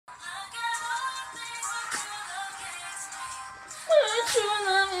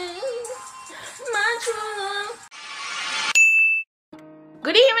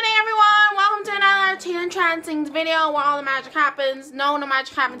Good evening, everyone. Welcome to another tinatran video where all the magic happens. No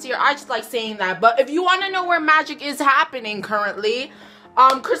magic happens here. I just like saying that. But if you want to know where magic is happening currently,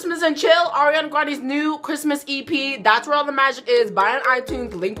 Christmas and Chill, Ariana Grande's new Christmas EP. That's where all the magic is. Buy on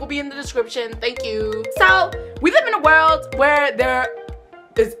iTunes. Link will be in the description. Thank you. So, we live in a world where there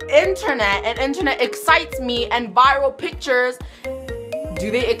is internet, and internet excites me, and viral pictures. Do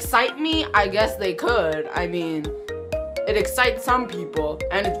they excite me? I guess they could. I mean, it excites some people,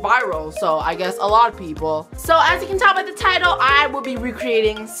 and it's viral, so I guess a lot of people. So as you can tell by the title, I will be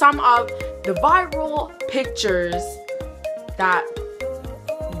recreating some of the viral pictures that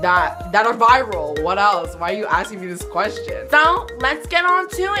are viral. What else? Why are you asking me this question? So let's get on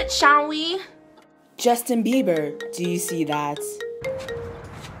to it, shall we? Justin Bieber, do you see that?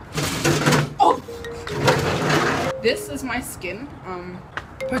 Oh! This is my skin.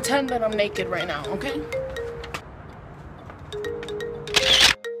 Pretend that I'm naked right now, okay?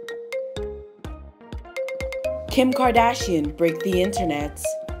 Kim Kardashian, break the internet.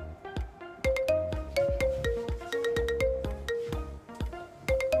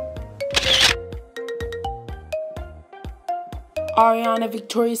 Ariana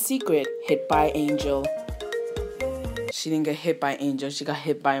Victoria's Secret, hit by Angel. She didn't get hit by Angel, she got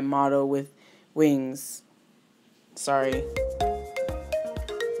hit by a model with wings. Sorry.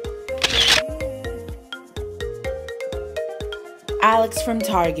 Alex from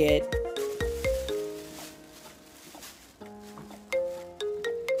Target.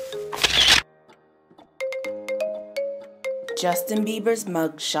 Justin Bieber's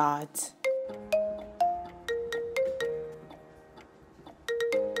mugshot.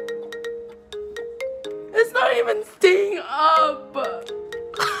 It's not even staying up.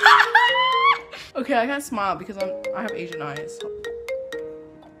 Okay, I can't smile because I have Asian eyes.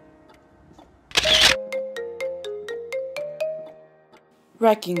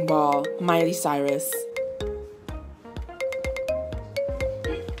 Wrecking Ball, Miley Cyrus.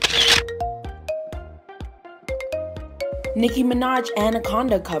 Nicki Minaj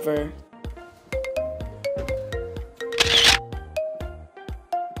Anaconda cover.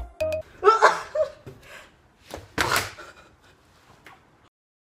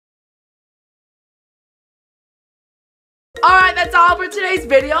 Alright, that's all for today's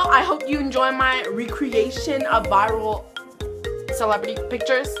video. I hope you enjoy my recreation of viral celebrity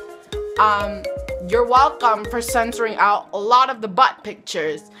pictures. You're welcome for censoring out a lot of the butt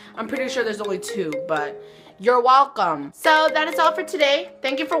pictures. I'm pretty sure there's only 2, but you're welcome. So that is all for today.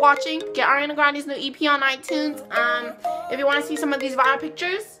 Thank you for watching. Get Ariana Grande's new EP on iTunes. If you want to see some of these viral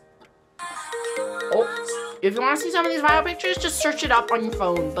pictures, just search it up on your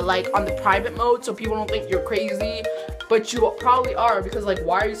phone, but like on the private mode so people don't think you're crazy. But you probably are, because like,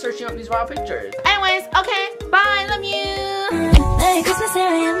 why are you searching up these viral pictures? Anyways, okay, bye, love you. Merry Christmas, here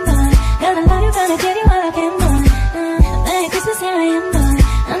I am born. Gonna love you, gonna give you all I can born. Merry Christmas, here I am born.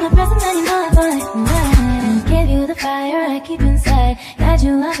 I'm the present and you know I bought it. Give you the fire I keep inside. Guide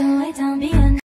you all the way down beyond.